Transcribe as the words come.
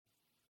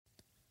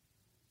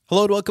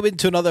Hello and welcome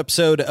into another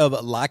episode of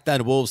Locked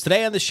On Wolves.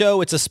 Today on the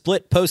show, it's a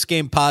split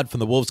post-game pod from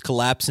the Wolves'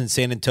 collapse in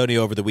San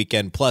Antonio over the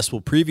weekend. Plus,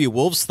 we'll preview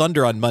Wolves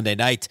Thunder on Monday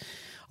night.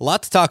 A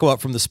lot to talk about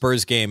from the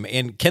Spurs game.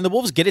 And can the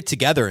Wolves get it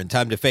together in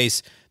time to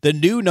face the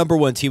new number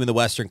one team in the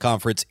Western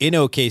Conference in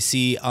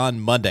OKC on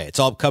Monday? It's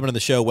all coming on the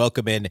show.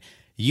 Welcome in.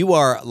 You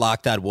are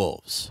Locked On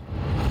Wolves.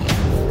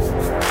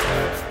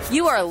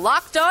 You are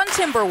Locked On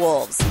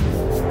Timberwolves,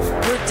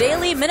 your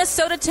daily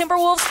Minnesota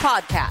Timberwolves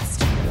podcast.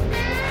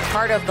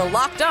 Part of the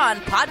Locked On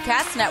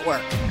Podcast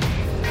Network.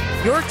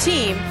 Your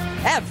team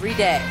every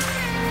day.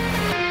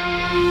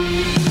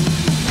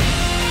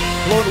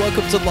 Hello and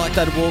welcome to the Locked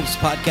On Wolves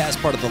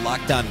podcast, part of the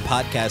Locked On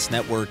Podcast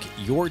Network,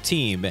 your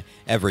team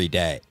every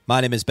day. My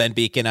name is Ben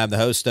Beacon. I'm the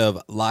host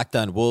of Locked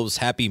On Wolves.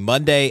 Happy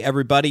Monday,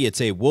 everybody. It's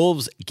a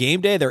Wolves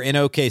game day. They're in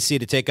OKC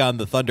to take on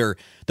the Thunder,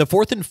 the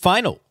fourth and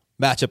final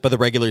matchup of the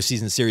regular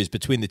season series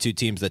between the two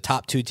teams, the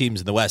top two teams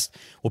in the West.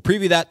 We'll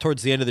preview that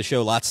towards the end of the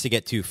show. Lots to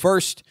get to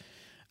first.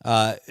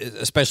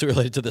 Especially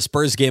related to the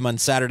Spurs game on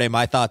Saturday,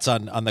 my thoughts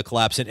on the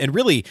collapse. And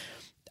really,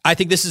 I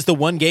think this is the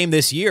one game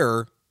this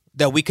year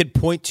that we could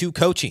point to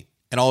coaching.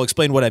 And I'll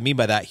explain what I mean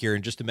by that here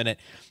in just a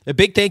minute. A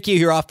big thank you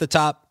here off the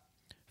top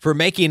for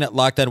making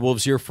Locked On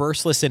Wolves your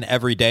first listen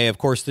every day. Of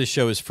course, this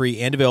show is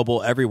free and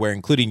available everywhere,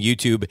 including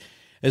YouTube,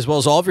 as well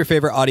as all of your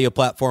favorite audio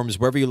platforms.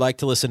 Wherever you like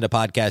to listen to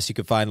podcasts, you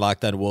can find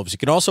Locked On Wolves. You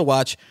can also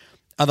watch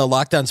on the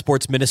Locked On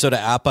Sports Minnesota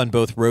app on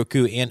both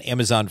Roku and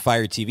Amazon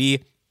Fire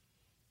TV.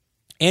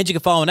 And you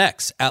can follow on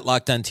X at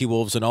Locked On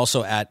T-Wolves and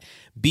also at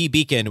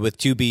bbeacon with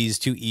two B's,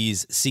 two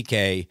E's,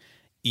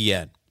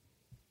 C-K-E-N.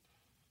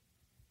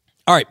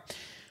 All right.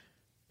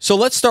 So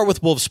let's start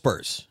with Wolves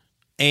Spurs.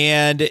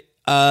 And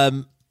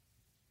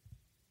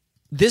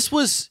this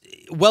was,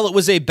 well, it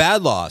was a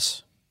bad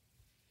loss.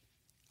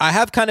 I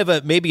have kind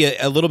of maybe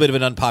a little bit of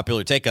an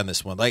unpopular take on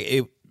this one. Like,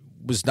 it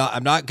was not,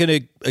 I'm not going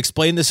to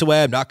explain this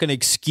away. I'm not going to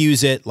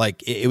excuse it.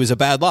 Like, it was a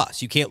bad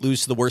loss. You can't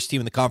lose to the worst team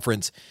in the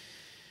conference.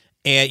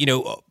 And,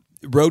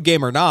 road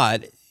game or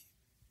not,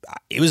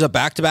 it was a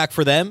back-to-back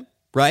for them,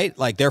 right?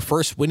 Like their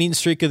first winning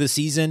streak of the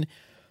season.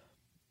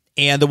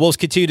 And the Wolves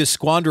continue to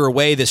squander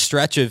away this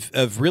stretch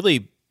of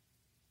really,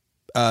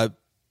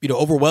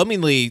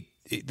 overwhelmingly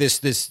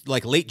this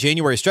like late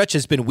January stretch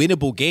has been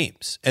winnable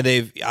games. And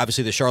they've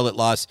obviously the Charlotte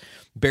loss,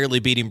 barely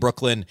beating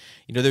Brooklyn.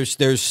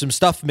 There's some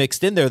stuff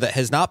mixed in there that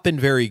has not been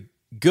very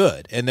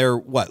good. And they're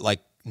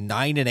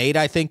 9-8,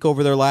 I think,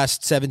 over their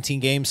last 17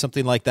 games,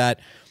 something like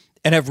that.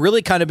 And have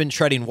really kind of been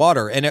treading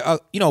water. And,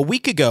 a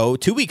week ago,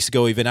 2 weeks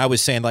ago even, I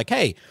was saying like,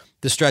 hey,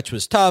 the stretch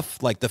was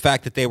tough. Like the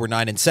fact that they were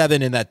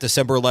 9-7 in that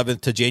December 11th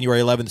to January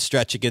 11th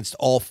stretch against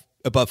all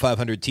above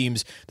 500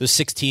 teams, those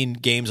 16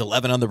 games,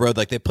 11 on the road,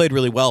 like they played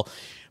really well.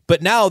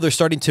 But now they're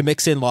starting to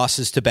mix in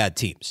losses to bad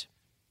teams.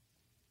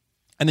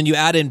 And then you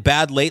add in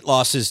bad late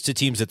losses to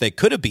teams that they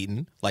could have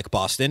beaten, like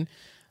Boston,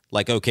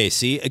 like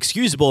OKC,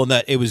 excusable in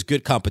that it was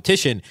good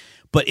competition,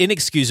 but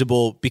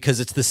inexcusable because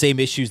it's the same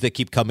issues that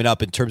keep coming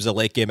up in terms of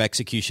late game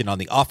execution on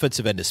the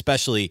offensive end,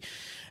 especially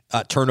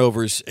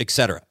turnovers,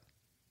 etc.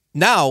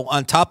 Now,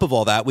 on top of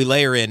all that, we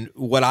layer in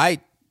what I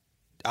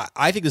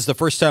think is the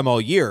first time all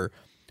year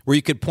where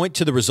you could point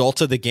to the results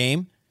of the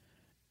game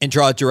and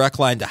draw a direct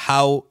line to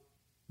how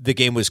the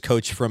game was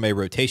coached from a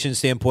rotation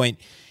standpoint.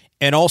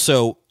 And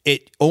also,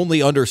 it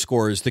only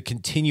underscores the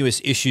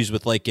continuous issues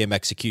with late game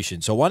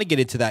execution. So I want to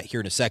get into that here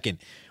in a second.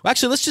 Well,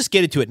 actually, let's just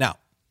get into it now.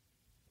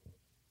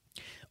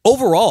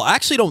 Overall, I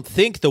actually don't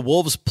think the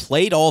Wolves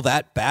played all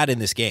that bad in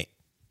this game.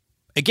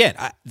 Again,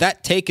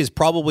 that take is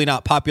probably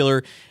not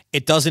popular.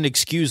 It doesn't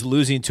excuse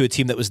losing to a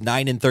team that was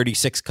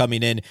 9-36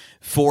 coming in,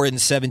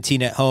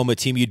 4-17 at home, a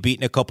team you'd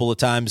beaten a couple of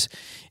times.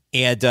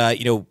 And,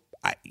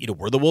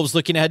 were the Wolves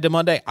looking ahead to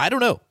Monday? I don't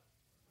know.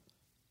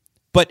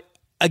 But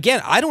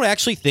again, I don't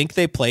actually think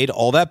they played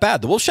all that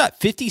bad. The Wolves shot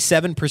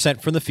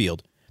 57% from the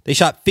field. They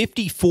shot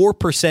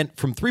 54%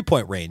 from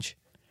three-point range.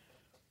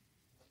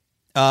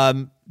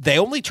 They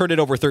only turned it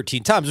over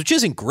 13 times, which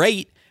isn't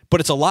great,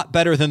 but it's a lot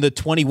better than the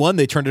 21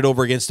 they turned it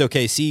over against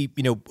OKC,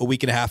 a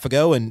week and a half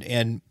ago,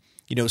 and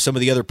some of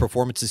the other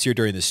performances here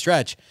during this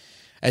stretch,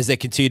 as they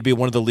continue to be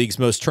one of the league's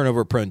most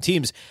turnover-prone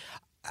teams.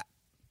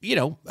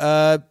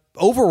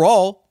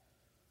 Overall,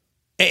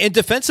 and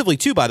defensively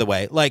too, by the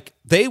way, like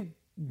they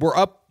were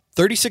up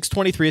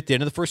 36-23 at the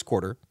end of the first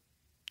quarter.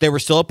 They were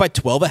still up by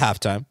 12 at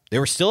halftime. They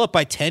were still up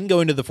by 10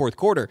 going into the fourth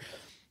quarter.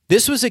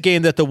 This was a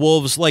game that the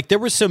Wolves, there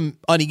was some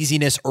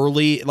uneasiness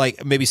early,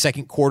 maybe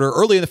second quarter,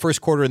 early in the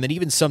first quarter, and then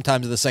even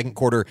sometimes in the second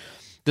quarter,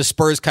 the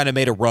Spurs kind of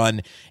made a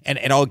run, and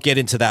I'll get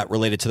into that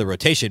related to the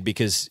rotation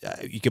because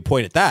you could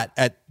point at that,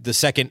 at the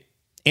second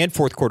and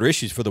fourth quarter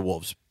issues for the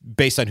Wolves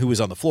based on who was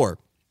on the floor.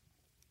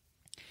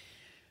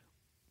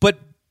 But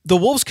the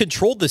Wolves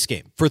controlled this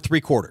game for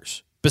three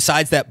quarters,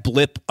 besides that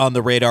blip on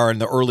the radar in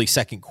the early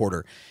second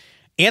quarter.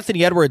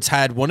 Anthony Edwards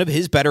had one of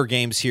his better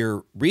games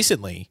here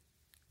recently.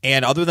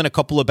 And other than a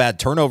couple of bad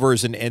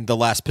turnovers in the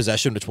last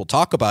possession, which we'll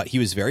talk about, he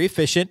was very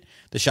efficient.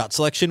 The shot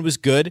selection was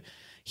good.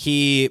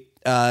 He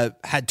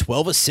had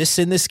 12 assists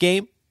in this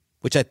game,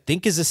 which I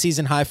think is a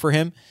season high for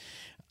him.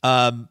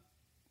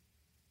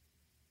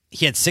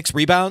 He had 6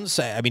 rebounds.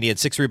 I mean, he had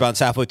 6 rebounds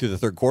halfway through the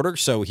third quarter,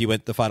 so he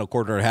went the final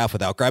quarter and a half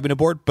without grabbing a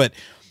board. But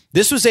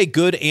this was a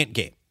good Ant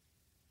game.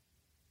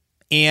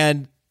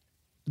 And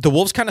the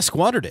Wolves kind of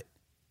squandered it.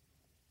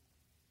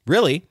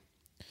 Really.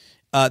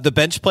 The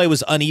bench play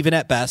was uneven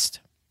at best.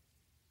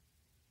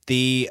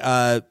 The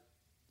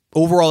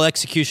overall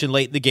execution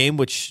late in the game,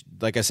 which,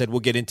 like I said,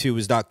 we'll get into,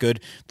 was not good.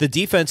 The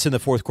defense in the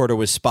fourth quarter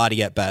was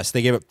spotty at best.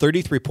 They gave up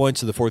 33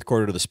 points in the fourth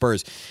quarter to the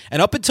Spurs.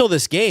 And up until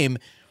this game,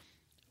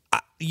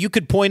 you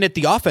could point at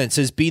the offense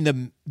as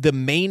being the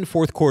main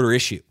fourth quarter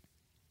issue.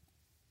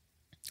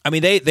 I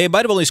mean, they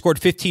might have only scored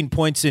 15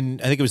 points in,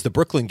 I think it was the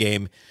Brooklyn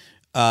game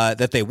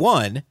that they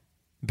won,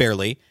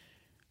 barely.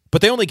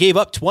 But they only gave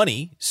up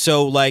 20.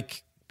 So,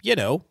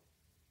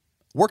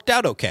 worked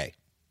out okay,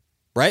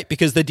 right?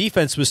 Because the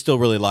defense was still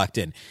really locked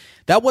in.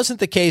 That wasn't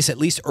the case, at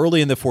least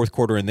early in the fourth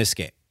quarter in this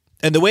game.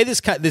 And the way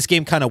this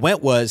game kind of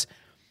went was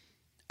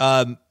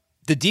the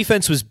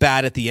defense was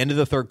bad at the end of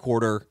the third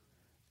quarter,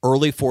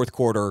 early fourth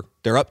quarter.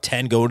 They're up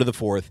 10 going to the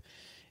fourth.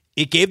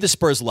 It gave the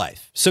Spurs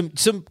life. Some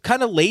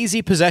kind of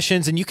lazy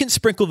possessions, and you can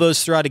sprinkle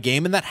those throughout a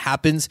game, and that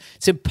happens.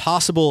 It's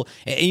impossible.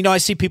 And, I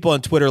see people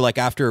on Twitter, like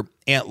after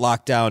Ant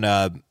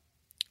lockdown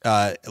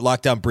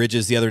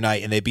Bridges the other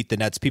night and they beat the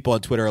Nets, people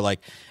on Twitter are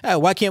like,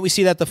 why can't we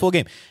see that the full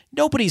game?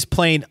 Nobody's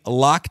playing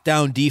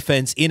lockdown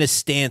defense in a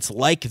stance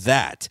like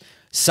that,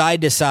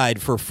 side to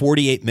side for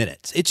 48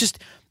 minutes.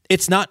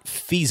 It's not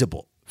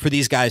feasible for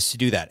these guys to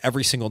do that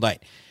every single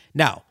night.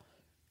 Now,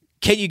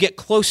 can you get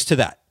close to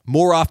that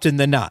more often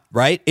than not,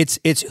 right?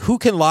 It's who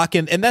can lock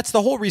in, and that's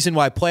the whole reason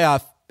why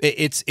playoff,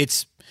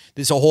 there's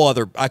a whole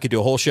other, I could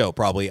do a whole show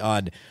probably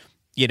on,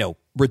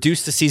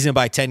 reduce the season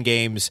by 10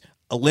 games,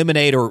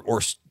 eliminate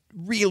or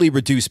really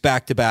reduce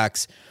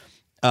back-to-backs,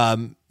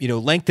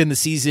 lengthen the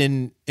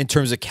season in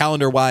terms of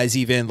calendar-wise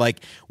even,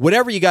 like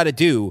whatever you got to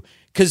do,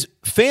 because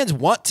fans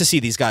want to see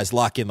these guys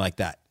lock in like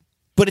that.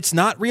 But it's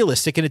not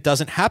realistic and it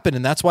doesn't happen.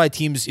 And that's why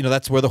teams,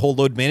 that's where the whole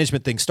load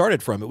management thing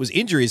started from. It was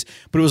injuries,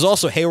 but it was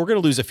also, hey, we're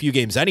going to lose a few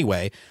games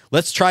anyway.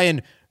 Let's try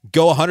and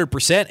go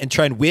 100% and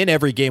try and win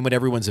every game when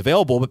everyone's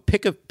available, but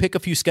pick a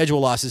few schedule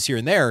losses here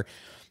and there.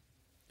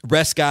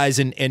 Rest guys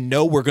and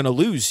know we're going to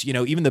lose.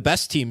 Even the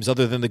best teams,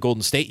 other than the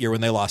Golden State year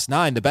when they lost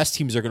 9, the best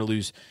teams are going to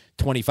lose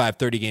 25,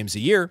 30 games a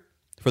year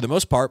for the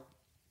most part.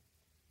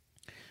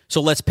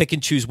 So let's pick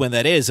and choose when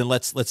that is, and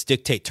let's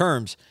dictate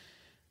terms.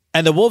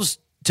 And the Wolves,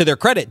 to their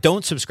credit,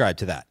 don't subscribe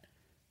to that.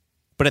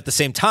 But at the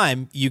same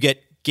time, you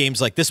get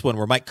games like this one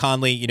where Mike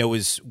Conley,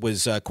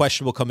 was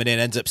questionable coming in,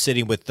 ends up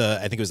sitting with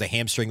I think it was a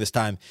hamstring this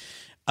time.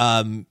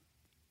 And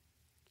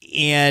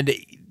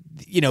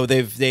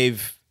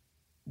they've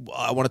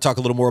I want to talk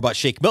a little more about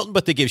Shake Milton,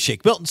 but they give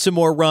Shake Milton some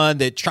more run.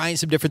 They're trying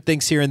some different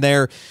things here and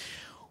there.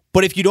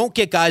 But if you don't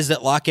get guys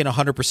that lock in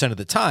 100% of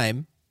the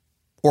time,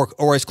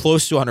 or as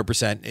close to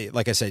 100%,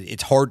 like I said,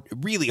 it's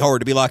really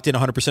hard to be locked in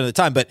 100% of the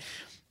time. But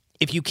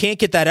if you can't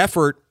get that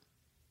effort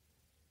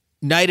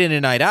night in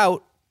and night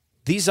out,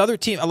 these other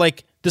teams,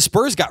 like the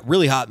Spurs got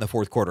really hot in the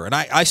fourth quarter. And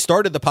I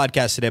started the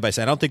podcast today by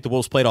saying I don't think the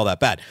Wolves played all that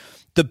bad.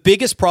 The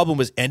biggest problem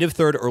was end of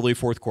third, early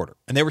fourth quarter.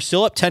 And they were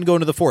still up 10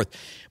 going to the fourth.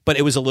 But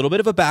it was a little bit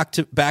of a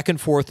back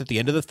and forth at the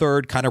end of the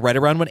third, kind of right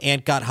around when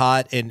Ant got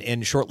hot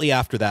and shortly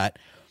after that,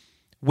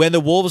 when the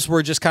Wolves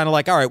were just kind of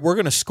like, all right, we're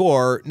going to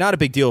score. Not a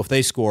big deal if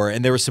they score.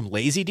 And there was some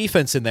lazy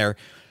defense in there.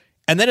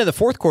 And then in the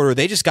fourth quarter,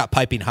 they just got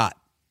piping hot.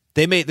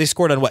 They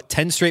scored on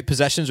 10 straight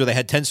possessions where they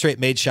had 10 straight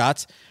made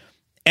shots.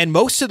 And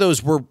most of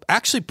those were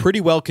actually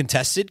pretty well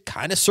contested,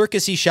 kind of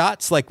circusy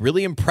shots, like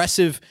really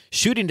impressive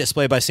shooting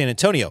display by San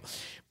Antonio.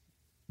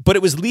 But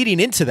it was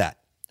leading into that,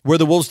 where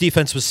the Wolves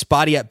defense was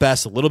spotty at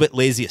best, a little bit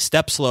lazy, a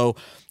step slow.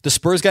 The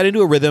Spurs got into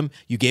a rhythm.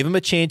 You gave them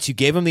a chance. You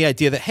gave them the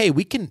idea that, hey,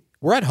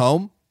 we're at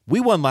home. We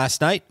won last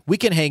night. We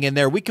can hang in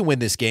there. We can win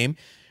this game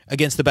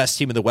against the best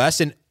team in the West.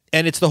 And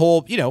it's the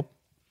whole, the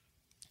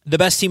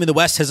best team in the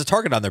West has a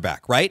target on their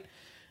back, right?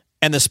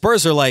 And the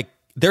Spurs are like,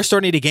 they're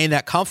starting to gain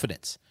that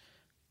confidence.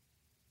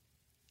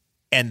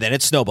 And then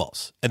it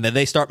snowballs. And then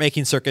they start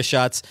making circus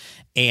shots,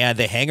 and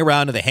they hang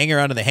around and they hang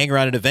around and they hang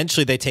around, and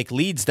eventually they take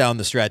leads down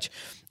the stretch.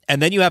 And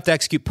then you have to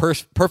execute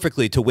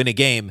perfectly to win a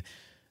game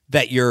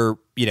that you're,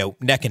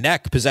 neck and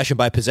neck, possession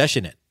by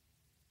possession in.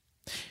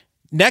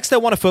 Next, I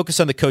want to focus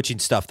on the coaching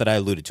stuff that I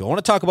alluded to. I want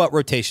to talk about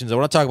rotations. I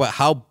want to talk about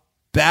how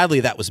badly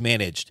that was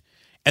managed.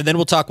 And then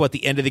we'll talk about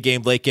the end of the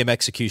game, late game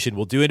execution.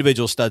 We'll do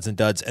individual studs and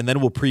duds, and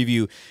then we'll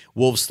preview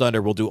Wolves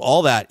Thunder. We'll do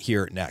all that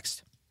here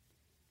next.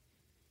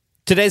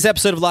 Today's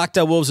episode of Locked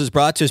On Wolves is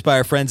brought to us by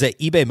our friends at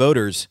eBay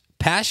Motors.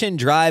 Passion,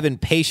 drive,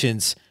 and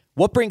patience.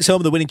 What brings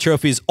home the winning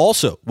trophy is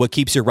also what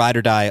keeps your ride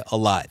or die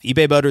alive.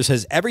 eBay Motors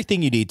has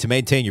everything you need to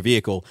maintain your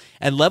vehicle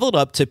and level it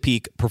up to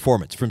peak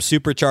performance. From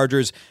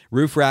superchargers,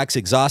 roof racks,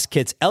 exhaust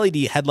kits, LED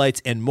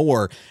headlights, and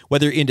more.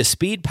 Whether you're into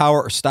speed,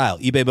 power, or style,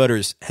 eBay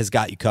Motors has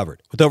got you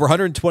covered. With over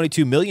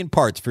 122 million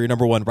parts for your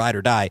number one ride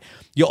or die,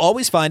 you'll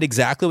always find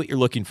exactly what you're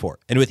looking for.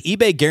 And with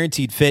eBay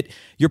Guaranteed Fit,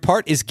 your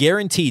part is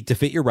guaranteed to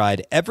fit your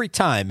ride every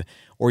time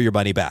or your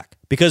money back.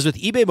 Because with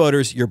eBay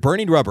Motors, you're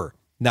burning rubber,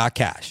 not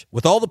cash.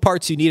 With all the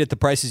parts you need at the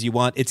prices you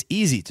want, it's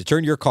easy to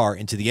turn your car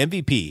into the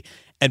MVP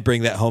and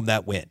bring that home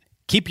that win.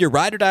 Keep your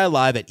ride or die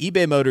alive at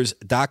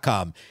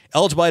ebaymotors.com.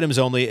 Eligible items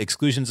only.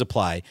 Exclusions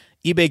apply.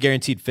 eBay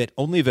guaranteed fit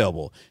only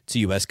available to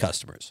U.S.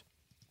 customers.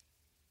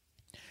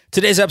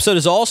 Today's episode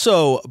is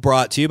also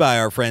brought to you by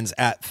our friends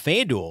at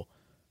FanDuel.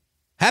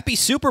 Happy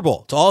Super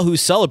Bowl to all who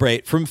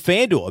celebrate from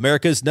FanDuel,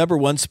 America's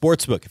 #1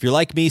 sportsbook. If you're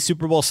like me,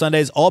 Super Bowl Sunday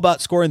is all about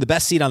scoring the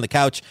best seat on the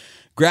couch,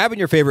 grabbing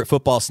your favorite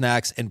football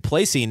snacks, and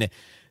placing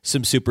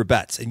some super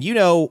bets. And you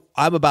know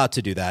I'm about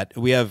to do that.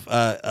 We have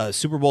a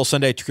Super Bowl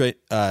Sunday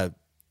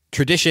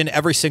tradition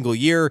every single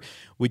year.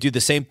 We do the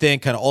same thing,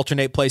 kind of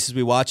alternate places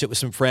we watch it with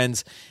some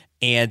friends,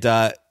 and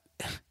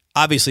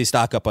obviously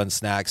stock up on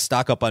snacks,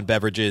 stock up on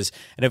beverages,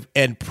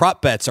 and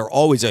prop bets are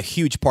always a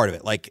huge part of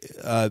it. Like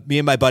me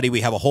and my buddy,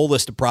 we have a whole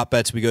list of prop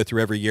bets we go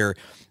through every year,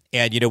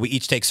 and we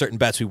each take certain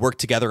bets, we work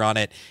together on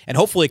it, and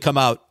hopefully come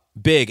out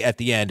big at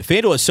the end.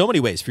 FanDuel has so many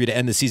ways for you to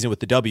end the season with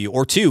the W,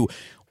 or 2,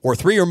 or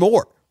 3, or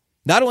more.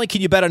 Not only can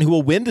you bet on who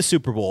will win the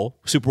Super Bowl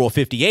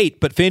 58,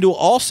 but FanDuel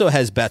also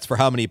has bets for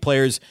how many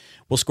players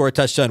will score a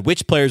touchdown,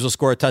 which players will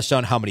score a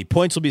touchdown, how many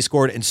points will be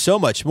scored, and so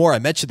much more. I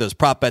mentioned those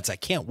prop bets. I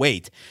can't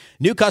wait.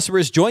 New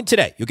customers, join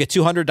today. You'll get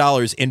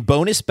 $200 in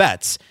bonus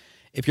bets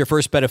if your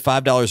first bet of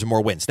 $5 or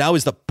more wins. Now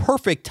is the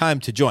perfect time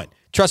to join.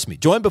 Trust me,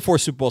 join before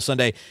Super Bowl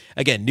Sunday.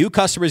 Again, new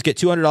customers get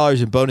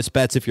 $200 in bonus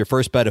bets if your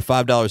first bet of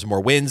 $5 or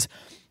more wins.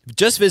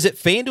 Just visit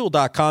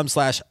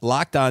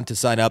FanDuel.com/lockedon to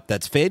sign up.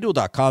 That's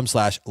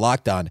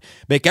FanDuel.com/lockedon.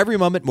 Make every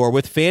moment more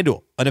with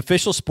FanDuel, an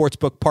official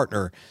sportsbook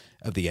partner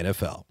of the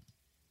NFL.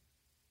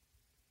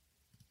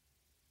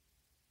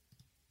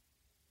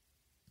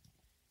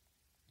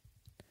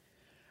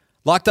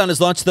 Locked On has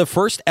launched the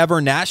first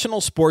ever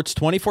national sports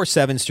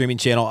 24/7 streaming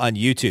channel on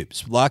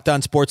YouTube. Locked On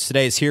Sports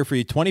Today is here for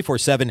you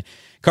 24/7,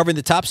 covering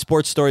the top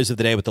sports stories of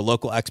the day with the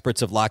local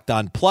experts of Locked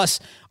On, plus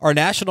our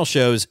national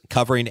shows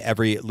covering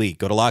every league.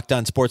 Go to Locked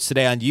On Sports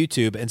Today on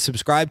YouTube and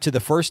subscribe to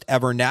the first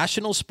ever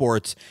national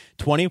sports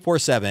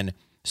 24/7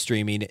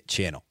 streaming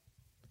channel.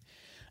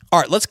 All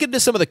right, let's get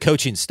into some of the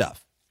coaching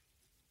stuff.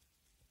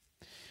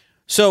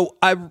 So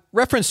I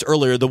referenced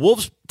earlier, the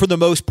Wolves, for the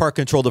most part,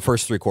 controlled the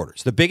first 3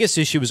 quarters. The biggest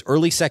issue was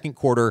early second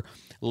quarter,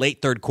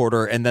 late third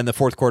quarter, and then the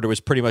fourth quarter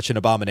was pretty much an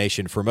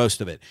abomination for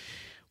most of it.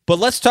 But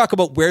let's talk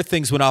about where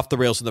things went off the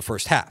rails in the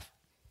first half.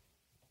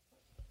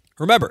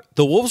 Remember,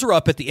 the Wolves were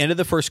up at the end of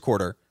the first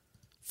quarter,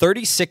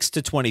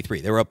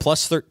 36-23. They were up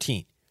plus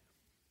 13.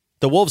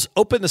 The Wolves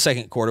opened the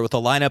second quarter with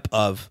a lineup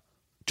of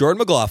Jordan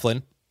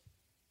McLaughlin,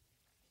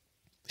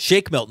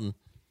 Shake Milton,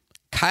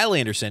 Kyle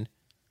Anderson,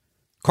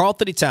 Karl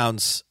Anthony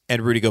Towns,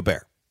 and Rudy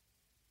Gobert.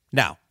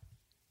 Now,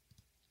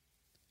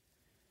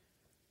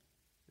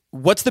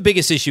 what's the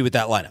biggest issue with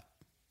that lineup?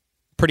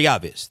 Pretty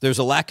obvious. There's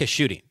a lack of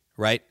shooting,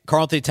 right?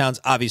 Karl Anthony Towns,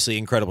 obviously,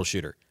 incredible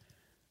shooter.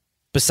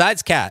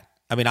 Besides Cat,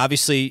 I mean,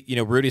 obviously,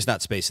 Rudy's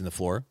not spacing the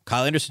floor.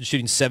 Kyle Anderson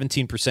shooting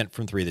 17%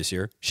 from 3 this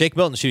year. Shake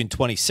Milton shooting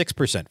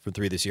 26% from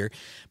 3 this year.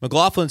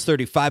 McLaughlin's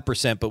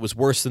 35%, but was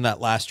worse than that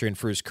last year, and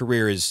for his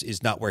career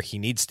is not where he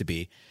needs to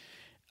be.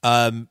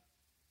 That's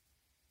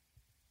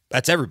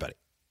everybody.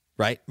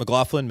 Right?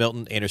 McLaughlin,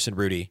 Milton, Anderson,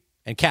 Rudy,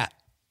 and Cat.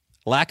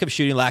 Lack of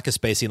shooting, lack of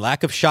spacing,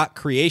 lack of shot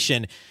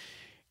creation.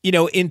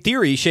 In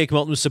theory, Shake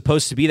Milton was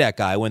supposed to be that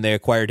guy when they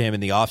acquired him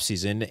in the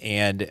offseason,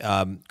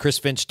 and Chris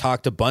Finch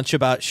talked a bunch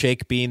about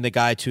Shake being the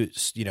guy to,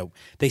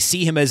 they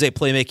see him as a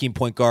playmaking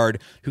point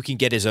guard who can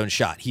get his own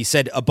shot. He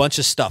said a bunch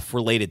of stuff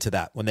related to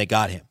that when they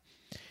got him.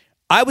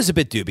 I was a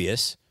bit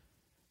dubious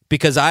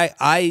because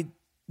I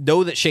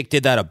know that Shake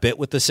did that a bit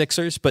with the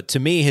Sixers, but to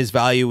me, his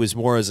value was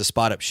more as a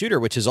spot-up shooter,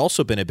 which has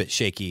also been a bit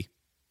shaky,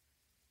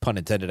 pun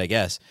intended, I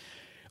guess,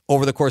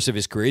 over the course of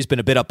his career. He's been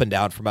a bit up and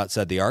down from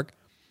outside the arc.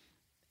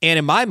 And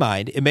in my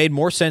mind, it made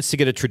more sense to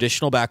get a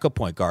traditional backup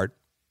point guard,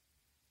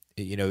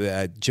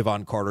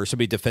 Javon Carter,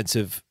 somebody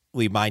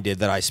defensively minded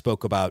that I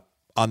spoke about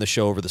on the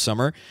show over the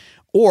summer,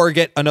 or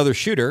get another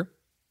shooter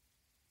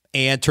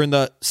and turn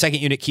the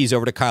second unit keys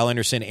over to Kyle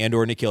Anderson and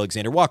or Nickeil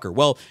Alexander-Walker.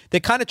 Well, they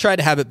kind of tried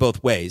to have it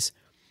both ways,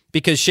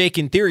 because Shake,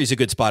 in theory, is a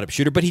good spot-up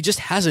shooter, but he just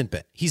hasn't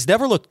been. He's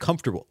never looked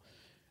comfortable.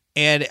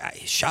 And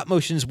his shot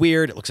motion's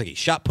weird. It looks like he's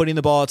shot putting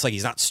the ball. It's like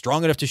he's not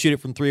strong enough to shoot it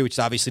from 3, which is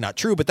obviously not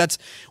true, but that's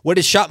what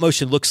his shot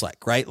motion looks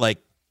like, right? Like,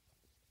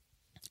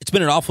 it's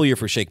been an awful year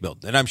for Shake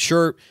Milton, and I'm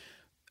sure,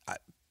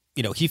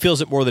 he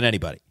feels it more than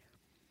anybody.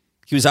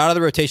 He was out of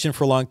the rotation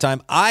for a long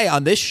time. I,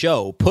 on this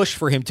show, pushed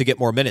for him to get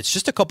more minutes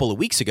just a couple of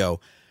weeks ago,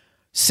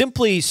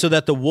 simply so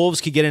that the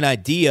Wolves could get an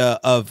idea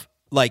of,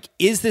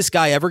 is this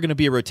guy ever going to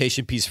be a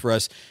rotation piece for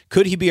us?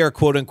 Could he be our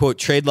quote-unquote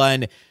trade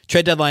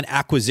deadline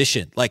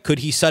acquisition? Could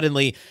he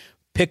suddenly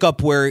pick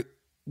up where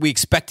we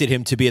expected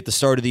him to be at the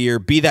start of the year,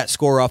 be that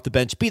scorer off the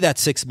bench, be that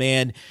sixth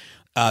man,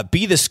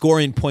 be the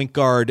scoring point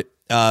guard,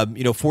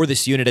 for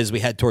this unit as we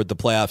head toward the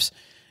playoffs?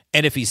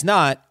 And if he's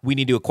not, we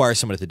need to acquire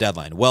someone at the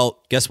deadline.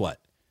 Well, guess what?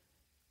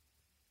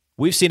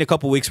 We've seen a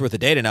couple weeks worth of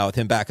data now with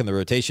him back in the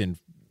rotation,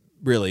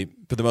 really,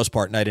 for the most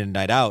part, night in and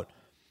night out.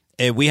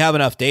 And we have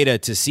enough data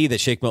to see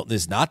that Shake Milton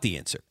is not the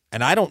answer.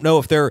 And I don't know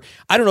if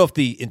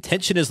the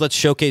intention is let's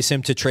showcase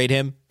him to trade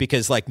him,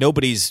 because like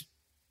nobody's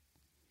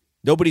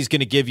going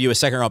to give you a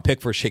second round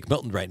pick for Shake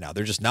Milton right now.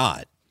 They're just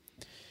not.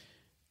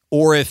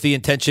 Or if the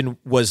intention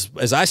was,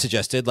 as I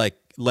suggested, like,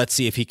 let's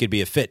see if he could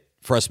be a fit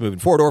for us moving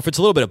forward, or if it's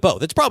a little bit of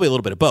both. It's probably a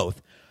little bit of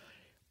both.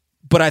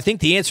 But I think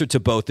the answer to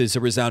both is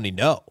a resounding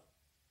no.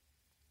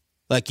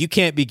 Like, you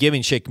can't be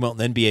giving Shake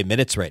Milton NBA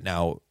minutes right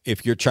now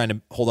if you're trying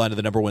to hold on to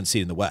the number one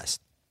seed in the West.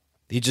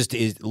 He just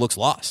looks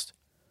lost.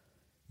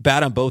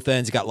 Bad on both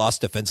ends. He got lost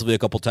defensively a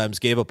couple times,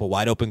 gave up a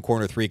wide open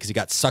corner three because he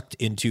got sucked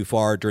in too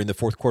far during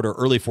the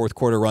early fourth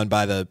quarter run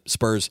by the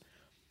Spurs.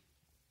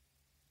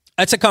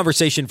 That's a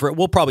conversation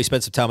we'll probably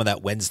spend some time on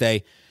that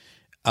Wednesday,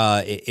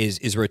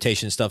 is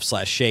rotation stuff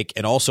 / shake.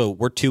 And also,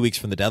 we're 2 weeks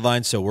from the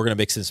deadline, so we're going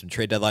to mix in some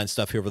trade deadline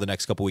stuff here over the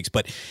next couple weeks.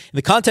 But in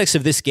the context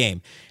of this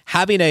game,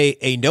 having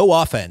a no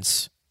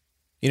offense,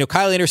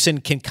 Kyle Anderson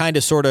can kind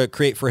of sort of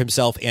create for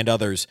himself and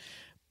others,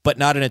 but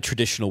not in a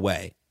traditional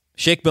way.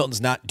 Shake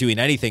Milton's not doing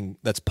anything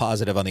that's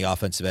positive on the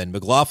offensive end.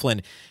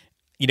 McLaughlin,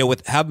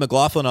 have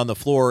McLaughlin on the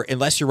floor,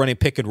 unless you're running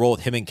pick and roll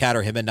with him and Cat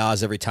or him and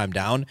Nas every time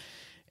down,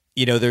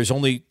 there's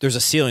a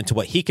ceiling to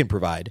what he can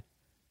provide.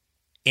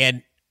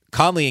 And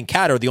Conley and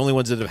Cat are the only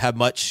ones that have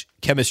much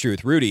chemistry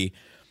with Rudy.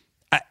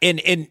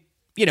 And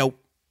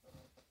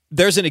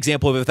there's an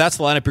example of if that's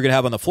the lineup you're going to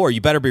have on the floor,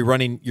 you better be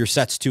running your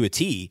sets to a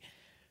T.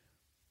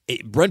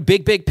 Run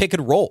big pick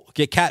and roll.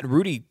 Get Cat and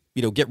Rudy,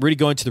 get Rudy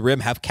going to the rim,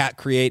 have Cat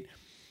create.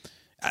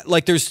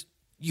 Like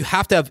you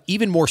have to have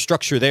even more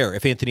structure there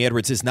if Anthony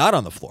Edwards is not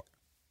on the floor.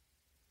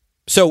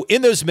 So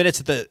in those minutes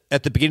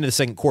at the beginning of the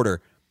second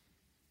quarter,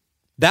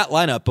 that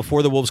lineup,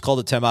 before the Wolves called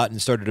a timeout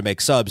and started to make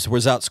subs,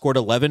 was outscored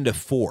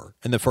 11-4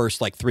 in the first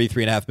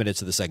 3.5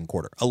 minutes of the second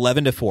quarter.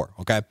 11-4,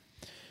 okay?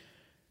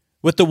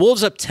 With the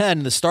Wolves up 10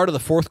 in the start of the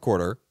fourth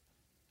quarter,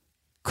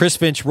 Chris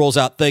Finch rolls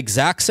out the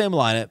exact same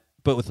lineup,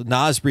 but with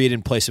Naz Reid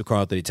in place of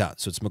Karl-Anthony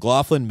Towns. So it's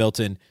McLaughlin,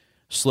 Milton,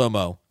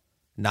 Slow-Mo,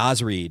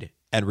 Naz Reid,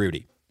 and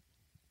Rudy.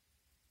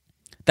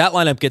 That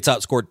lineup gets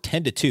outscored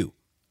 10-2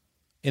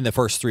 in the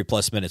first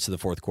 3+ minutes of the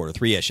fourth quarter.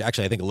 3-ish.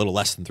 Actually, I think a little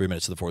less than 3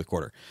 minutes of the fourth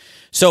quarter.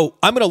 So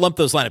I'm going to lump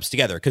those lineups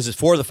together because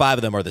 4 of the 5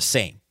 of them are the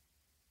same.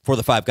 4 of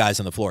the 5 guys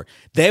on the floor.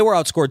 They were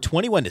outscored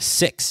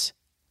 21-6,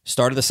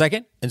 start of the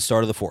second and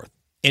start of the fourth,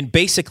 in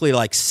basically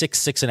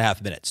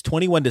 6.5 minutes.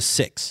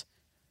 21-6.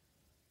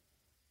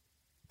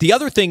 The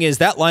other thing is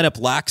that lineup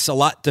lacks a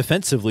lot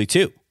defensively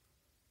too.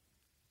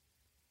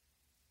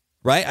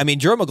 Right? I mean,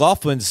 Jerome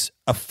McLaughlin's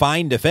a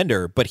fine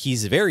defender, but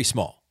he's very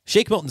small.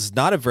 Shake Milton's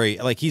not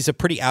he's a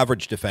pretty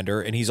average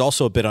defender, and he's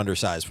also a bit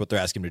undersized for what they're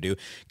asking him to do.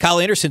 Kyle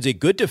Anderson's a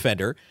good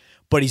defender,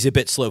 but he's a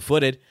bit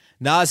slow-footed.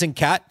 Nas and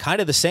Cat,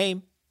 kind of the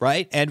same,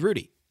 right? And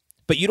Rudy.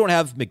 But you don't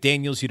have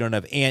McDaniels, you don't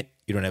have Ant,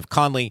 you don't have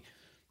Conley,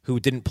 who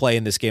didn't play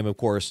in this game, of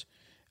course.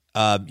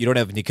 You don't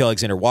have Nickeil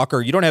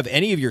Alexander-Walker. You don't have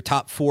any of your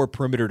top 4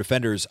 perimeter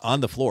defenders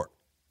on the floor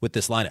with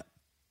this lineup.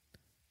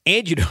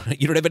 And you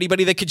don't have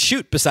anybody that could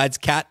shoot besides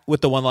Cat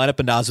with the one lineup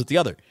and Nas with the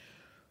other.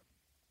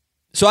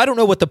 So I don't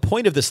know what the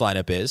point of this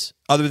lineup is,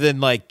 other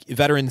than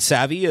veteran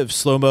savvy of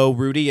Slow-Mo,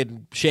 Rudy,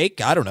 and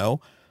Shake. I don't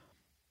know.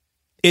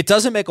 It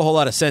doesn't make a whole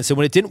lot of sense. And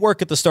when it didn't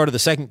work at the start of the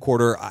second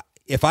quarter,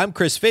 if I'm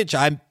Chris Finch,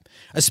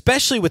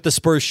 especially with the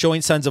Spurs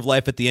showing signs of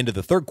life at the end of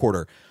the third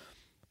quarter,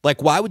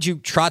 why would you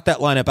trot that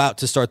lineup out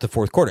to start the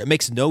fourth quarter? It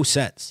makes no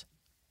sense.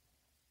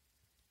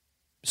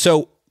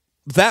 So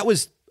that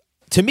was,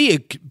 to me,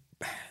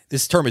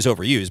 this term is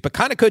overused, but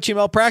kind of coaching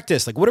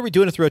malpractice. What are we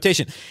doing with the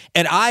rotation?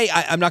 And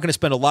I'm not going to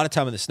spend a lot of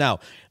time on this now.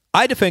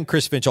 I defend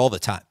Chris Finch all the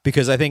time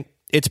because I think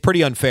it's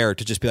pretty unfair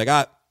to just be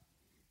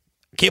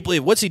can't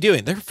believe, what's he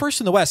doing? They're first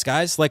in the West,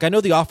 guys. I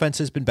know the offense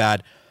has been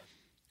bad,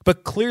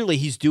 but clearly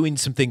he's doing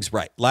some things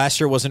right.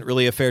 Last year wasn't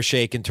really a fair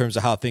shake in terms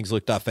of how things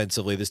looked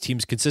offensively. This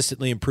team's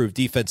consistently improved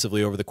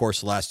defensively over the course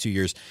of the last 2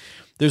 years.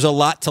 There's a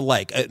lot to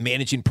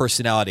managing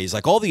personalities,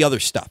 all the other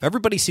stuff.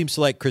 Everybody seems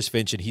to like Chris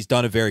Finch, and he's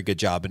done a very good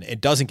job, and it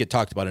doesn't get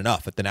talked about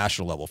enough at the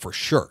national level, for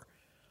sure.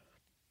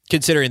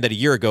 Considering that a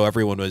year ago,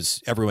 everyone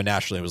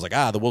nationally was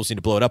the Wolves need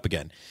to blow it up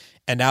again.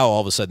 And now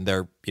all of a sudden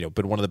they're,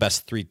 been one of the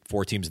best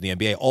 3-4 teams in the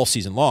NBA all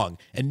season long,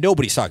 and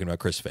nobody's talking about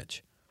Chris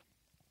Finch.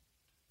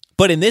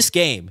 But in this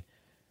game,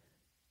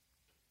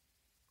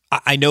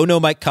 I know no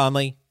Mike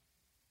Conley,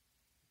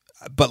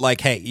 but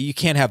hey, you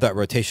can't have that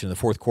rotation in the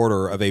fourth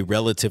quarter of a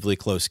relatively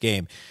close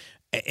game.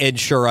 And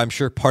sure, I'm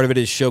sure part of it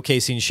is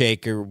showcasing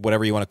Shake or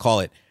whatever you want to call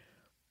it.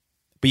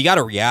 But you got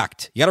to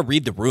react. You got to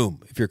read the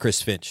room if you're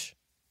Chris Finch.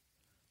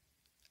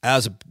 That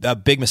was a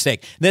big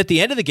mistake. And then at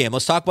the end of the game,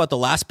 let's talk about the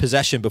last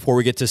possession before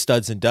we get to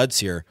studs and duds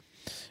here.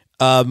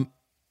 On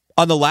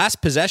the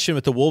last possession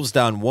with the Wolves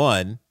down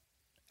 1,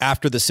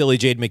 after the silly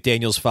Jade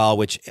McDaniels foul,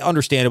 which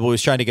understandable, he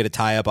was trying to get a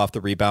tie-up off the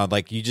rebound.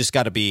 You just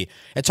got to be,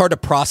 it's hard to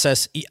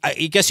process. I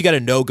guess you got to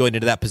know going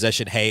into that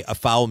possession, hey, a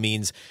foul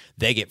means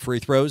they get free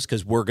throws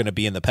because we're going to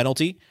be in the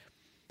penalty.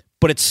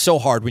 But it's so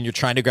hard when you're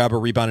trying to grab a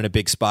rebound in a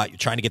big spot. You're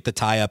trying to get the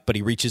tie-up, but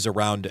he reaches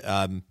around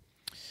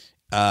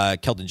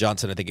Keldon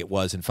Johnson, I think it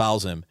was, and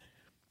fouls him.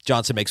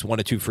 Johnson makes 1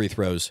 of 2 free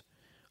throws.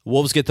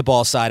 Wolves get the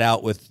ball side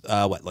out with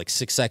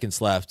 7 seconds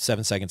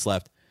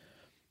left.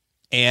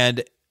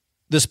 And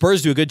the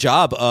Spurs do a good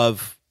job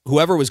of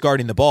whoever was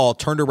guarding the ball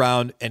turned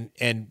around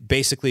and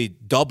basically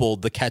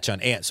doubled the catch on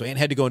Ant. So Ant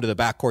had to go into the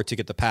backcourt to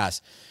get the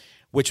pass,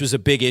 which was a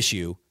big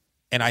issue.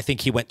 And I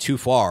think he went too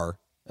far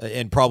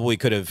and probably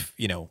could have,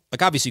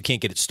 obviously you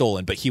can't get it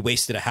stolen, but he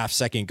wasted a half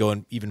second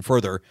going even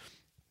further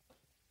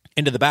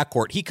into the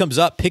backcourt. He comes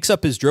up, picks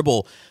up his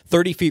dribble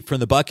 30 feet from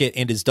the bucket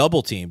and is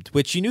double teamed,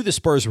 which you knew the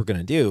Spurs were going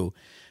to do.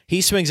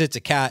 He swings it to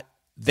Cat.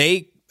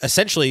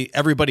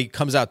 Everybody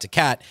comes out to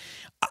Cat.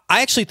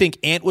 I actually think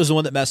Ant was the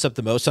one that messed up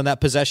the most on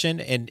that possession,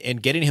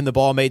 and getting him the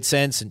ball made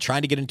sense and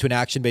trying to get into an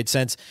action made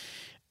sense.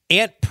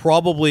 I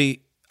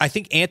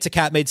think Ant to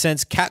Cat made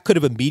sense. Cat could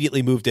have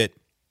immediately moved it.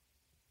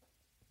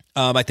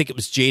 I think it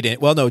was Jaden.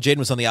 Well, no, Jaden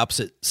was on the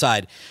opposite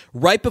side.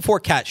 Right before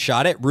Cat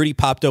shot it, Rudy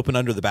popped open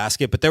under the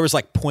basket, but there was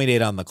like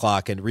 0.8 on the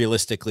clock, and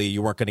realistically,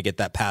 you weren't going to get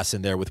that pass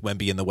in there with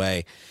Wemby in the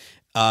way.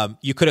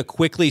 You could have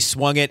quickly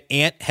swung it.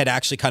 Ant had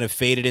actually kind of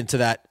faded into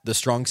the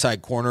strong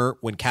side corner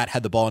when Cat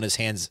had the ball in his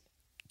hands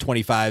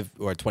 25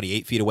 or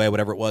 28 feet away,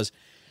 whatever it was.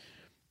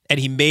 And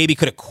he maybe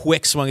could have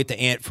quick swung it to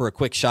Ant for a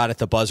quick shot at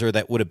the buzzer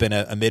that would have been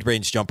a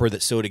mid-range jumper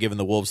that still would have given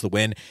the Wolves the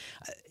win.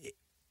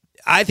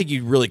 I think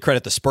you really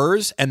credit the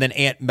Spurs, and then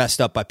Ant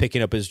messed up by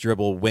picking up his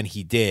dribble when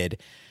he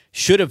did.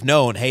 Should have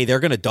known, hey, they're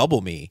going to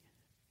double me.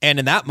 And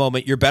in that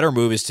moment, your better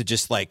move is to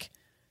just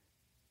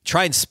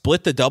try and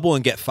split the double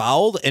and get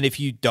fouled. And if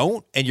you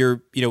don't, and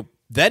you're,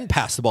 then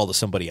pass the ball to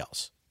somebody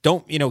else.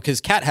 Don't,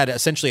 because Cat had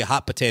essentially a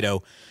hot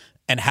potato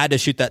and had to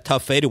shoot that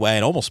tough fadeaway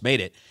and almost made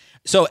it.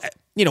 So,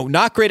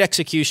 not great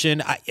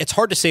execution. It's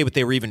hard to say what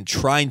they were even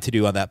trying to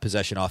do on that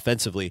possession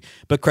offensively,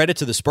 but credit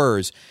to the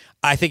Spurs.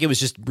 I think it was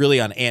just really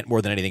on Ant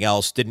more than anything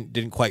else.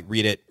 Didn't quite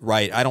read it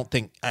right. I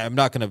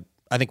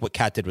think what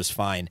Cat did was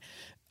fine.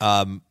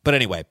 But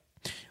anyway,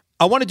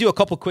 I want to do a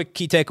couple quick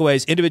key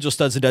takeaways, individual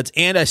studs and duds,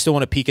 and I still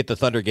want to peek at the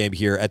Thunder game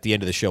here at the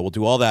end of the show. We'll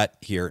do all that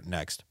here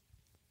next.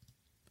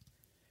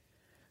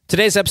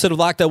 Today's episode of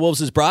Locked On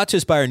Wolves is brought to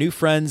us by our new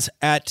friends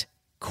at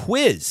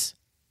Quiz.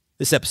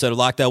 This episode of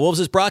Locked On Wolves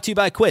is brought to you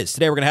by Quiz.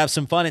 Today we're going to have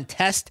some fun and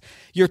test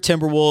your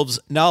Timberwolves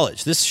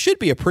knowledge. This should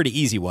be a pretty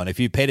easy one if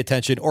you paid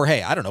attention or,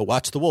 hey, I don't know,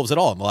 watched the Wolves at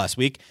all in the last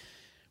week.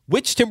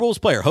 Which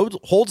Timberwolves player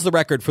holds the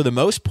record for the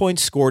most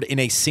points scored in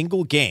a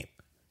single game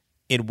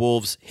in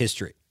Wolves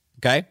history?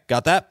 Okay,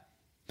 got that?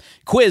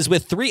 Quiz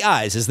with 3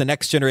 eyes is the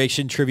next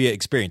generation trivia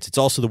experience. It's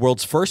also the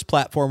world's first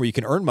platform where you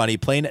can earn money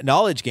playing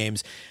knowledge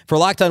games. For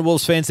Locked On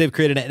Wolves fans, they've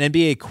created an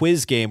NBA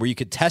quiz game where you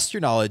can test your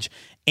knowledge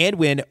and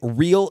win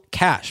real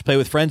cash. Play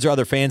with friends or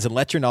other fans and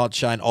let your knowledge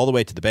shine all the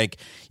way to the bank.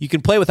 You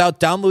can play without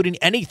downloading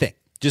anything.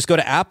 Just go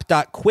to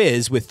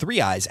app.quiz with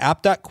 3 eyes,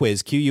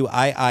 app.quiz, QUIIIZ.com.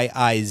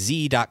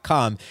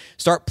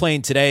 Start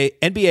playing today.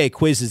 NBA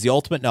Quiz is the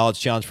ultimate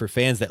knowledge challenge for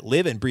fans that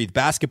live and breathe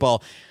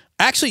basketball.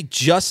 I actually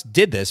just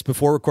did this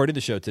before recording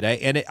the show today,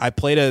 and I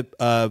played a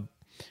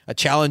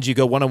challenge. You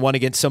go one-on-one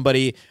against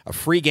somebody, a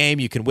free game.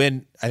 You can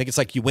win. I think it's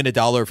like you win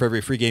 $1 for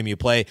every free game you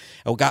play.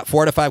 I got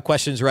 4 out of 5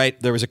 questions right.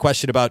 There was a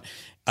question about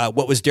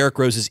what was Derrick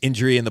Rose's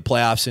injury in the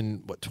playoffs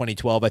in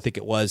 2012, I think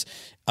it was.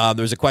 There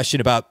was a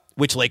question about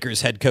which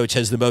Lakers head coach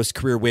has the most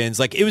career wins.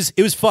 It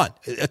was fun,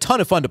 a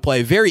ton of fun to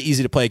play, very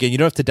easy to play. Again, you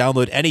don't have to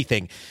download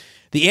anything.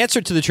 The answer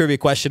to the trivia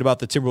question about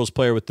the Timberwolves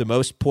player with the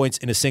most points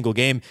in a single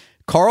game,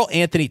 Karl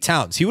Anthony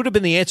Towns. He would have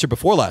been the answer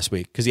before last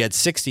week because he had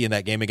 60 in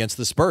that game against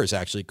the Spurs,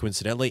 actually,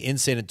 coincidentally, in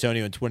San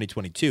Antonio in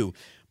 2022.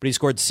 But he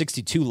scored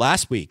 62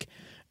 last week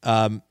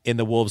in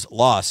the Wolves'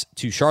 loss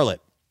to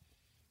Charlotte.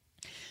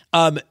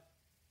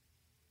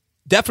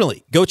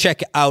 Definitely go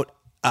check out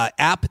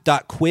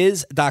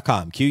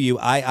app.quiz.com,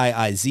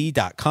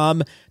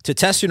 QUIIIZ.com, to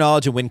test your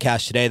knowledge and win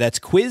cash today. That's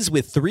Quiz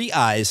with 3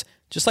 eyes,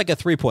 just like a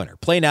 3-pointer.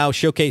 Play now,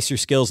 showcase your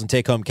skills, and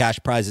take home cash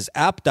prizes.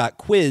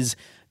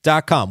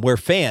 App.quiz.com, where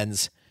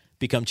fans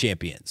become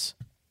champions.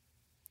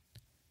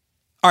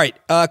 All right,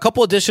 a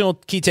couple additional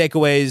key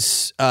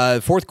takeaways.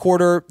 Fourth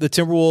quarter, the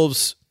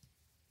Timberwolves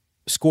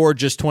scored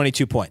just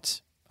 22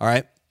 points. All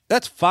right,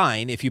 that's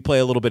fine if you play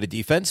a little bit of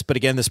defense. But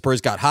again, the Spurs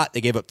got hot.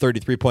 They gave up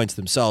 33 points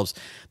themselves.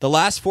 The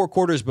last 4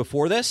 quarters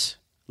before this,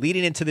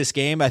 leading into this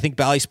game, I think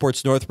Bally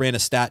Sports North ran a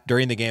stat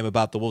during the game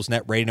about the Wolves'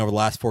 net rating over the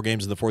last 4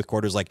 games in the fourth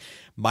quarter is like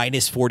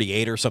minus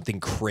 48 or something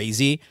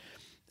crazy.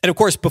 And of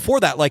course,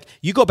 before that,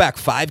 you go back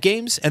 5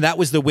 games, and that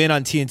was the win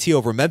on TNT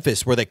over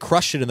Memphis where they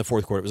crushed it in the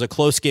fourth quarter. It was a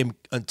close game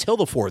until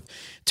the fourth.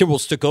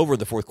 Timberwolves took over in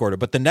the fourth quarter.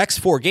 But the next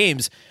 4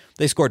 games,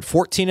 they scored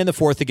 14 in the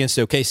fourth against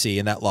OKC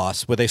in that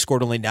loss, where they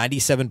scored only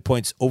 97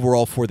 points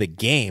overall for the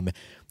game.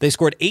 They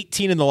scored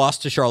 18 in the loss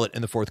to Charlotte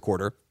in the fourth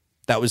quarter.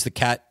 That was the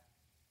Cat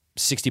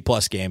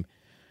 60-plus game.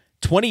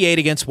 28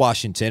 against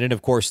Washington, and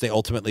of course, they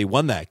ultimately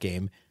won that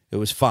game. It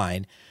was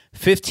fine.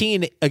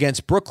 15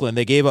 against Brooklyn.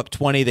 They gave up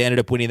 20. They ended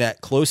up winning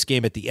that close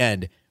game at the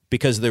end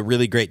because of the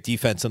really great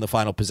defense on the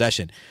final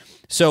possession.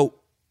 So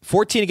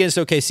 14 against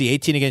OKC,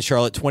 18 against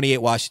Charlotte, 28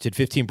 Washington,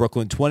 15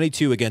 Brooklyn,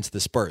 22 against the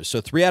Spurs.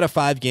 So 3 out of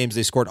 5 games,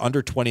 they scored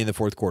under 20 in the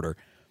fourth quarter.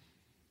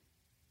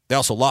 They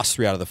also lost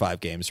 3 out of the 5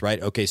 games, right?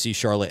 OKC,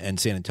 Charlotte, and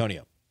San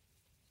Antonio.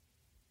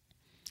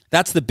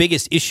 That's the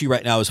biggest issue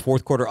right now is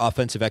fourth quarter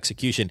offensive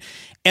execution.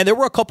 And there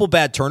were a couple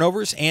bad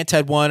turnovers. Ant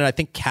had one, and I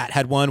think Cat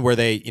had one where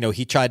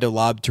he tried to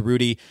lob to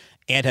Rudy.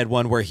 Ant had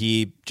one where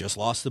he just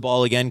lost the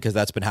ball again because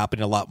that's been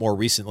happening a lot more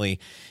recently.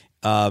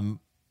 And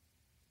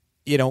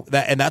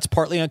that's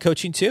partly on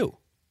coaching too.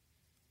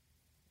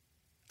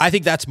 I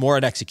think that's more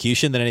an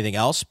execution than anything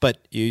else,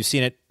 but you've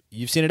seen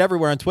it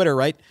everywhere on Twitter,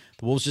 right?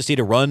 The Wolves just need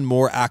to run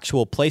more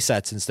actual play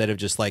sets instead of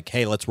just like,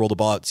 hey, let's roll the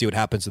ball out and see what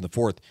happens in the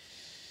fourth.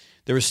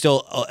 There was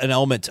still an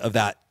element of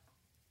that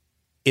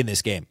in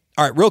this game.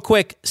 All right, real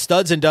quick,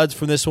 studs and duds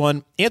from this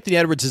one. Anthony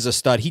Edwards is a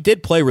stud. He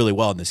did play really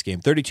well in this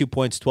game. 32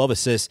 points, 12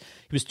 assists.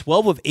 He was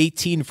 12 of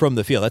 18 from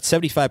the field. That's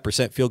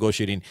 75% field goal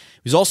shooting.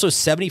 He was also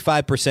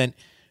 75%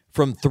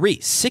 from three.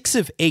 6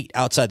 of 8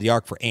 outside the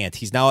arc for Ant.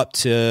 He's now up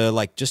to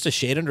like just a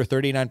shade under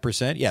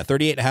 39%. Yeah,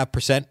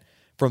 38.5%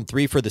 from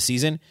three for the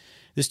season.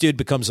 This dude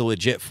becomes a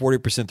legit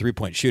 40%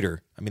 three-point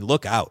shooter. I mean,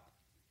 look out.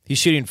 He's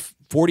shooting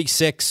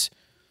 46,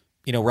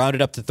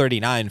 rounded up to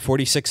 39,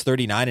 46,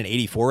 39, and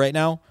 84 right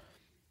now.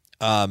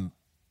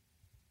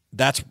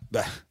 That's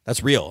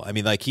real. I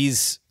mean, like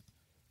the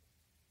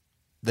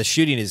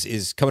shooting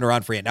is coming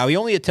around for Ant. Now, he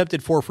only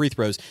attempted 4 free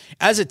throws.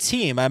 As a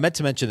team, I meant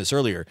to mention this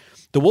earlier,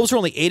 the Wolves were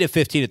only 8 of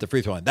 15 at the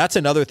free throw line. That's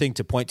another thing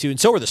to point to, and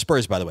so were the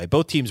Spurs, by the way.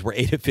 Both teams were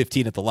 8 of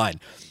 15 at the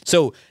line.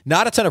 So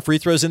not a ton of free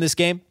throws in this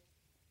game.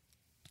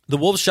 The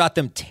Wolves shot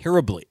them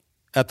terribly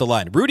at the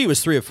line. Rudy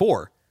was 3 of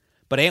 4,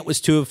 but Ant was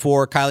 2 of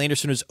 4. Kyle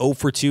Anderson was 0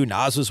 for 2.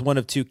 Nas was 1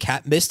 of 2.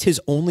 Cat missed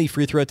his only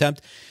free throw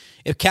attempt.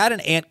 If Cat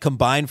and Ant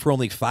combine for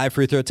only 5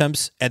 free throw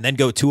attempts and then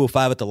go 2 of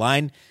 5 at the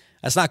line,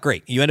 that's not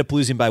great. You end up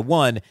losing by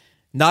 1.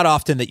 Not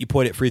often that you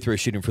point at free throw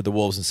shooting for the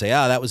Wolves and say,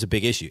 that was a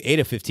big issue. 8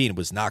 of 15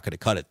 was not going to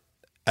cut it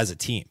as a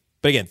team.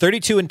 But again,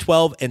 32 and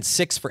 12 and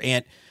 6 for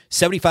Ant,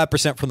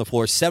 75% from the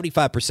floor,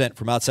 75%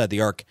 from outside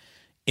the arc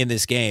in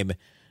this game.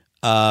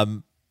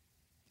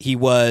 He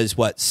was,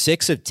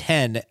 6 of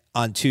 10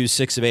 on 2,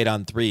 6 of 8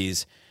 on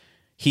 3s.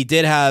 He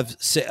did have,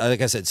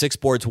 like I said, 6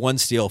 boards, 1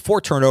 steal,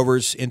 4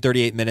 turnovers in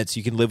 38 minutes.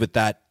 You can live with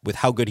that, with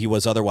how good he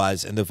was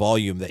otherwise and the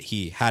volume that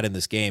he had in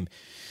this game.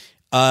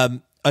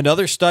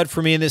 Another stud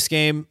for me in this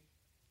game,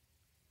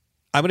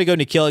 I'm going to go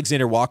Nickeil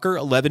Alexander-Walker,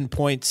 11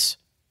 points,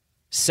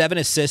 7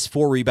 assists,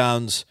 4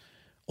 rebounds,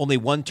 only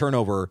 1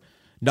 turnover.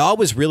 Na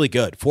was really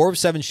good. 4 of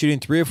 7 shooting,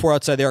 3 of 4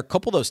 outside there. A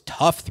couple of those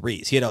tough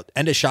threes. He had an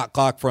end of shot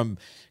clock from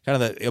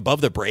kind of above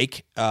the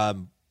break.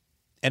 End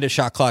of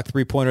shot clock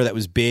three-pointer that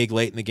was big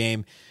late in the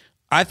game.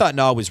 I thought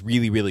Na was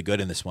really, really good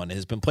in this one. He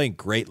has been playing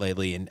great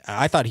lately, and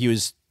I thought he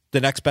was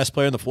the next best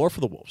player on the floor for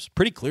the Wolves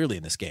pretty clearly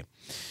in this game.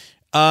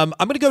 I'm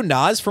going to go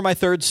Nas for my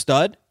third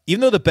stud,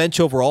 even though the bench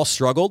overall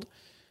struggled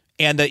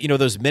and that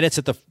those minutes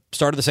at the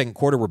start of the second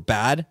quarter were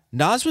bad.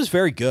 Nas was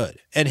very good,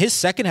 and his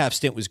second half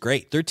stint was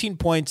great. 13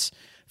 points,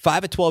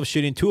 5 of 12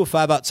 shooting, 2 of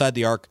 5 outside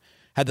the arc,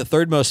 had the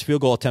third most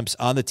field goal attempts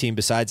on the team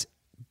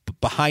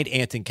behind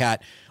Ant and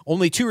Cat.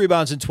 Only 2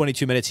 rebounds in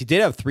 22 minutes. He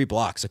did have 3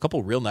 blocks, a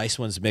couple real nice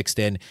ones mixed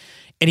in.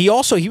 And he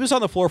was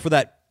on the floor for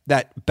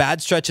that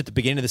bad stretch at the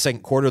beginning of the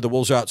second quarter. The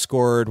Wolves were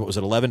outscored,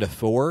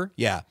 11-4?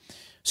 Yeah.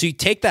 So you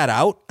take that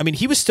out. I mean,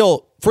 he was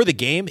still, for the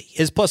game,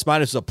 his plus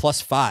minus was a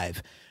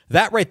 +5.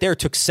 That right there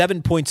took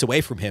 7 points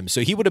away from him. So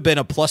he would have been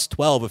a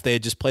 +12 if they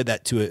had just played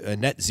that to a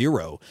net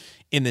 0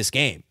 in this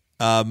game.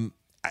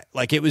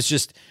 It was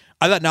just,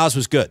 I thought Nas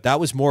was good. That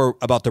was more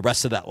about the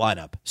rest of that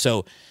lineup.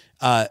 So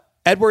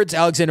Edwards,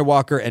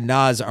 Alexander-Walker, and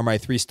Nas are my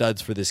 3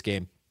 studs for this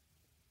game.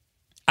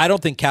 I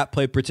don't think Cat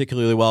played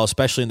particularly well,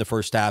 especially in the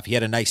first half. He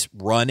had a nice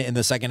run in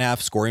the second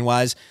half,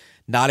 scoring-wise.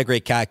 Not a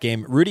great Cat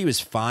game. Rudy was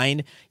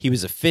fine. He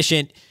was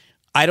efficient.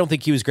 I don't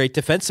think he was great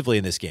defensively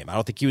in this game. I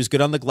don't think he was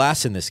good on the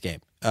glass in this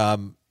game.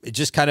 It's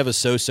just kind of a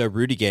so-so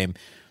Rudy game.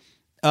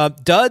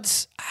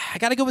 Duds, I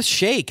got to go with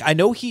Shake. I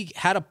know he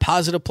had a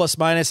positive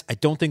plus-minus. I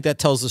don't think that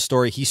tells the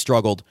story. He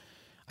struggled.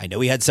 I know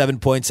he had 7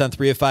 points on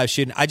 3 of 5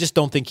 shooting. I just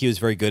don't think he was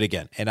very good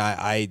again. And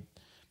I'm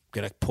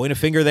going to point a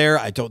finger there.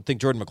 I don't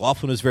think Jordan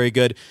McLaughlin was very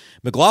good.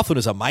 McLaughlin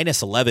was a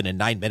 -11 in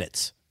 9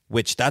 minutes,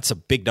 which that's a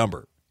big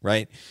number,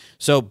 right?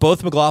 So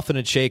both McLaughlin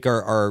and Shake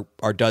are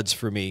duds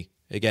for me.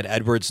 Again,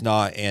 Edwards,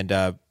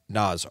 and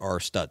Nas are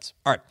studs.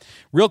 All right,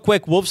 real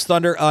quick, Wolves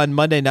Thunder on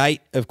Monday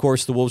night. Of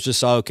course, the Wolves just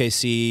saw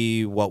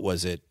OKC, what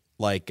was it,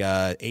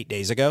 8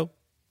 days ago?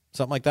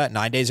 Something like that,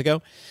 9 days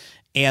ago.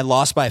 And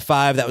lost by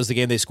 5. That was the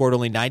game. They scored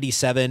only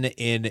 97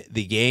 in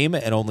the game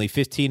and only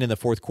 15 in the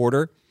fourth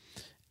quarter.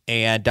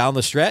 And down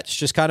the stretch,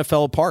 just kind of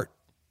fell apart.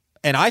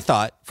 And I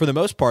thought, for the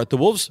most part, the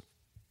Wolves,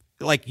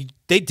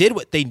 they did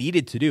what they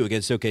needed to do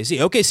against OKC.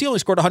 OKC only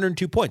scored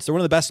 102 points. They're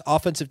one of the best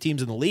offensive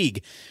teams in the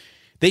league.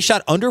 They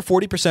shot under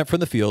 40% from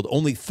the field,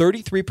 only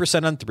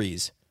 33% on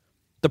threes.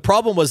 The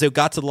problem was they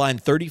got to the line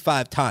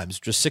 35 times,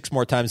 just 6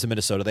 more times than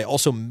Minnesota. They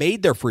also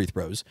made their free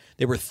throws.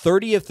 They were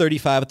 30 of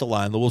 35 at the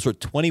line. The Wolves were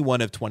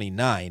 21 of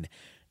 29.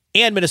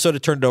 And Minnesota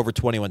turned it over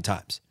 21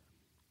 times.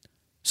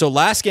 So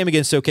last game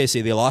against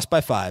OKC, they lost by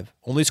 5,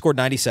 only scored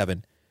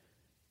 97,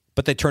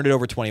 but they turned it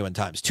over 21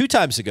 times. 2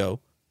 times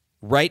ago,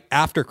 right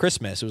after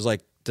Christmas, it was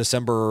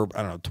December,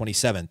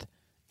 27th,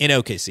 in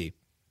OKC.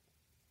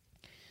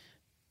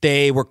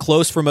 They were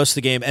close for most of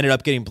the game, ended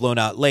up getting blown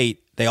out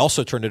late. They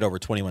also turned it over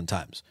 21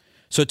 times.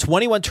 So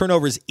 21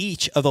 turnovers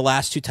each of the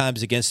last 2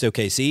 times against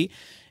OKC.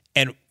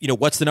 And,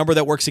 what's the number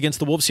that works against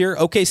the Wolves here?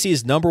 OKC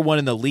is number 1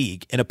 in the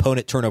league in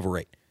opponent turnover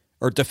rate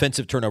or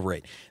defensive turnover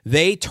rate.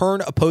 They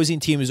turn opposing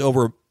teams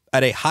over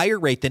at a higher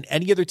rate than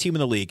any other team in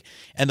the league.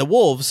 And the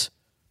Wolves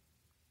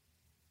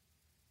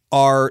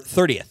are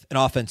 30th in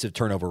offensive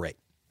turnover rate.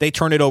 They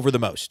turn it over the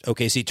most.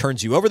 OKC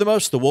turns you over the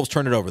most. The Wolves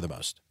turn it over the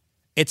most.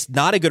 It's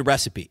not a good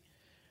recipe.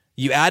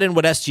 You add in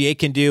what SGA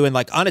can do, and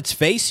on its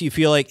face, you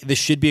feel like this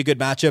should be a good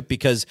matchup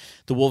because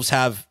the Wolves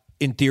have,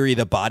 in theory,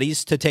 the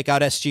bodies to take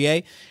out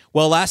SGA.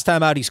 Well, last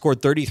time out, he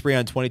scored 33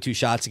 on 22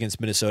 shots against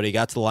Minnesota. He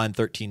got to the line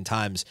 13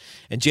 times,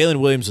 and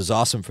Jalen Williams was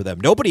awesome for them.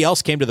 Nobody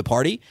else came to the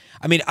party.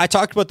 I mean, I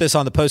talked about this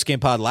on the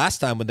postgame pod last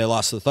time when they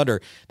lost to the Thunder.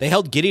 They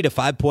held Giddey to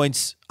 5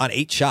 points on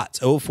 8 shots,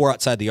 0-4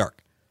 outside the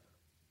arc.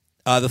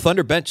 The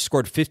Thunder bench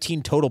scored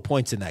 15 total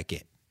points in that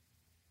game.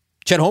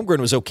 Chet Holmgren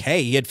was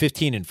okay. He had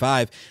 15 and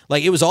 5.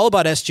 It was all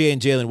about SGA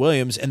and Jalen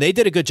Williams, and they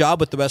did a good job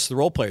with the rest of the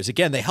role players.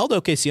 Again, they held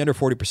OKC under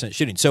 40%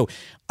 shooting. So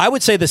I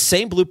would say the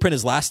same blueprint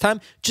as last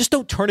time, just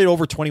don't turn it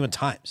over 21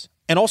 times.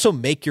 And also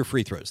make your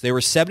free throws. They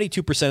were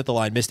 72% at the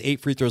line, missed 8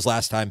 free throws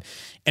last time.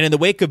 And in the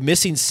wake of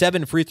missing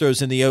 7 free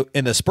throws in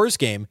the Spurs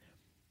game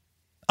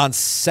on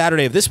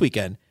Saturday of this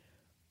weekend,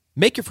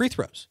 make your free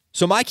throws.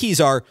 So my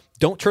keys are,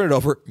 don't turn it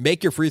over,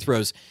 make your free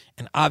throws,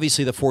 and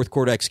obviously the fourth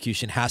quarter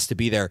execution has to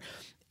be there.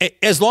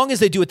 As long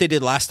as they do what they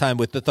did last time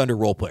with the Thunder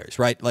role players,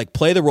 right?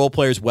 Play the role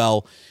players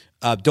well.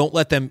 Don't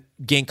let them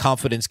gain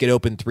confidence, get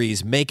open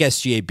threes, make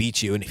SGA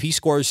beat you. And if he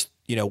scores,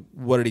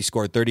 what did he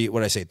score?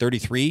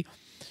 33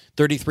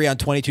 on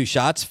 22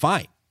 shots,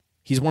 fine.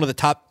 He's one of the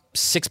top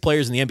 6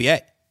 players in the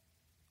NBA.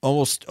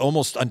 Almost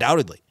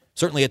undoubtedly.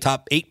 Certainly a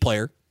top 8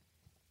 player.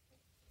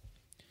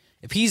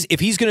 If he's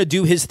going to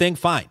do his thing,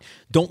 fine.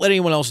 Don't let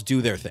anyone else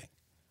do their thing.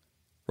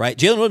 Right?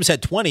 Jalen Williams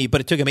had 20,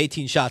 but it took him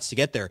 18 shots to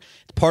get there.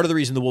 Part of the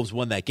reason the Wolves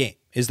won that game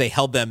is they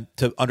held them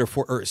to under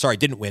 4,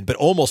 didn't win, but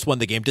almost won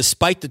the game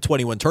despite the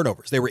 21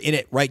 turnovers. They were in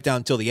it right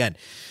down till the end.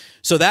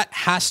 So that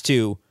has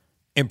to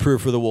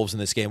improve for the Wolves in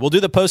this game. We'll do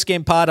the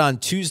post-game pod on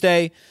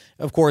Tuesday,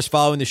 of course,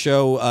 following the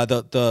show,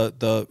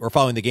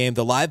 following the game.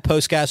 The live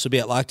postcast will be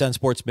at Locked On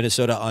Sports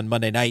Minnesota on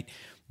Monday night.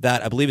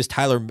 That I believe is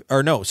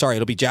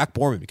it'll be Jack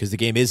Borman because the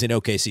game is in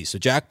OKC. So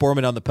Jack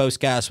Borman on the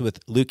postcast with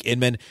Luke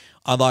Inman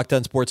on Locked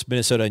On Sports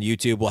Minnesota on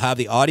YouTube. We'll have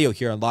the audio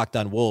here on Locked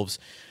On Wolves.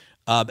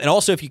 And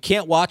also, if you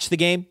can't watch the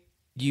game,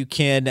 you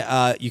can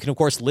of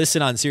course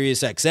listen on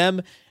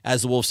SiriusXM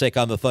as the Wolves take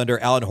on the Thunder.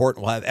 Alan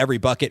Horton will have every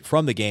bucket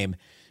from the game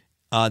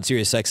on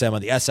SiriusXM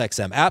on the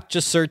SXM app.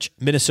 Just search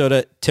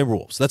Minnesota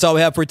Timberwolves. That's all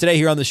we have for today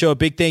here on the show. A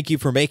big thank you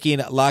for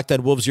making Locked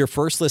On Wolves your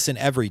first listen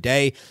every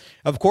day.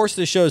 Of course,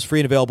 the show is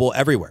free and available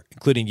everywhere,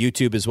 including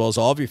YouTube, as well as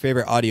all of your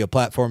favorite audio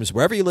platforms.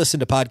 Wherever you listen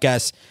to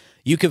podcasts,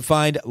 you can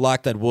find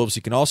Locked On Wolves.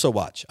 You can also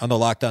watch on the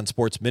Locked On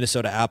Sports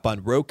Minnesota app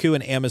on Roku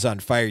and Amazon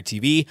Fire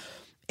TV.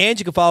 And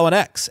you can follow on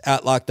X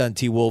at Locked On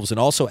T Wolves and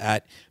also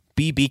at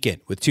B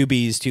Beacon with 2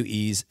 B's, 2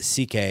 E's,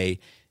 CKEN.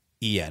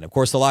 Of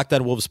course, the Locked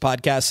On Wolves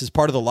podcast is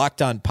part of the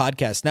Locked On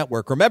Podcast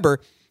Network. Remember,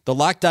 the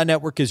Locked On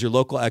Network is your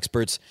local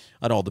experts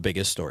on all the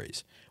biggest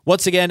stories.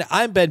 Once again,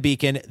 I'm Ben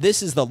Beacon.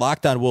 This is the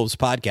Locked On Wolves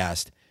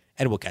podcast,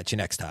 and we'll catch you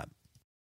next time.